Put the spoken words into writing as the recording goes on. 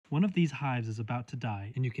One of these hives is about to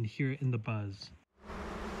die, and you can hear it in the buzz.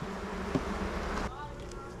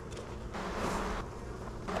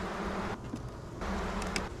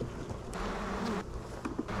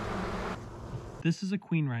 This is a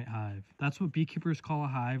queenright hive. That's what beekeepers call a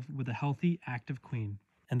hive with a healthy, active queen.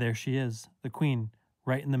 And there she is, the queen,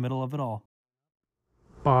 right in the middle of it all.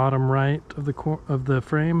 Bottom right of the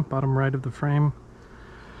frame, bottom right of the frame.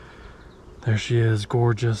 There she is,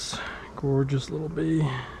 gorgeous, gorgeous little bee.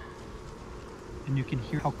 And you can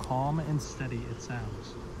hear how calm and steady it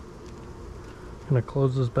sounds. I'm gonna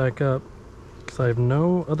close this back up because I have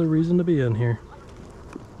no other reason to be in here.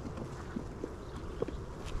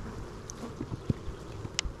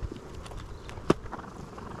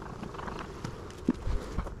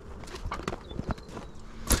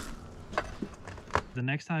 The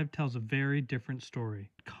next hive tells a very different story.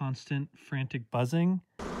 Constant, frantic buzzing.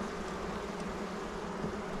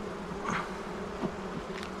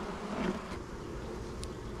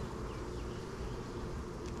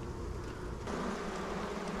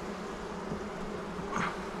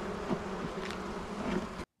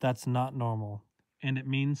 That's not normal, and it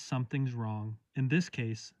means something's wrong. In this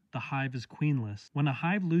case, the hive is queenless. When a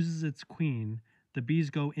hive loses its queen, the bees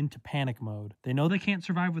go into panic mode. They know they can't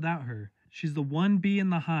survive without her. She's the one bee in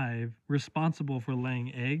the hive responsible for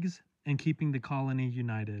laying eggs and keeping the colony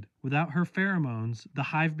united. Without her pheromones, the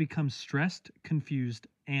hive becomes stressed, confused,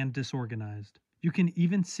 and disorganized. You can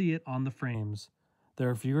even see it on the frames. There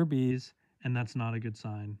are fewer bees, and that's not a good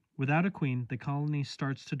sign. Without a queen, the colony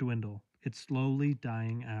starts to dwindle. It's slowly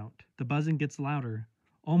dying out. The buzzing gets louder,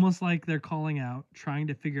 almost like they're calling out, trying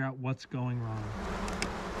to figure out what's going wrong.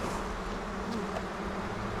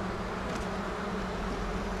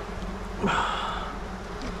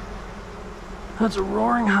 That's a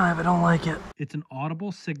roaring hive, I don't like it. It's an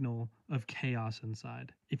audible signal of chaos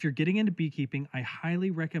inside. If you're getting into beekeeping, I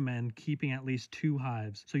highly recommend keeping at least 2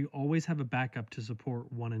 hives, so you always have a backup to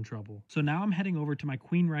support one in trouble. So now I'm heading over to my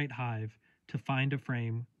queenright hive to find a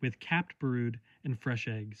frame with capped brood and fresh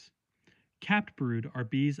eggs. Capped brood are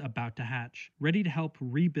bees about to hatch, ready to help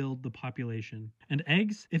rebuild the population. And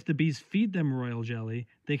eggs, if the bees feed them royal jelly,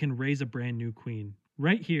 they can raise a brand new queen.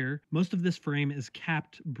 Right here, most of this frame is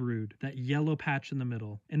capped brood, that yellow patch in the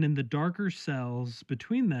middle. And in the darker cells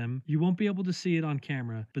between them, you won't be able to see it on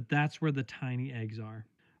camera, but that's where the tiny eggs are.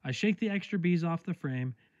 I shake the extra bees off the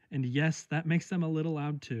frame, and yes, that makes them a little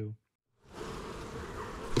loud too.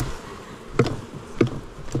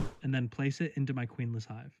 And then place it into my queenless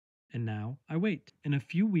hive. And now I wait. In a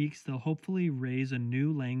few weeks, they'll hopefully raise a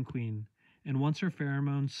new laying queen. And once her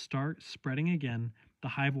pheromones start spreading again, the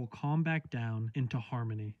hive will calm back down into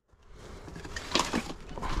harmony.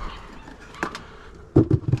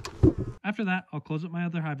 After that, I'll close up my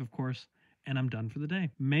other hive, of course, and I'm done for the day.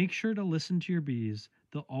 Make sure to listen to your bees.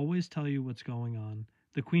 They'll always tell you what's going on.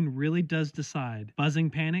 The queen really does decide, buzzing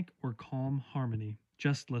panic or calm harmony.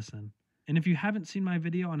 Just listen. And if you haven't seen my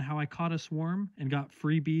video on how I caught a swarm and got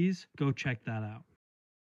free bees, go check that out.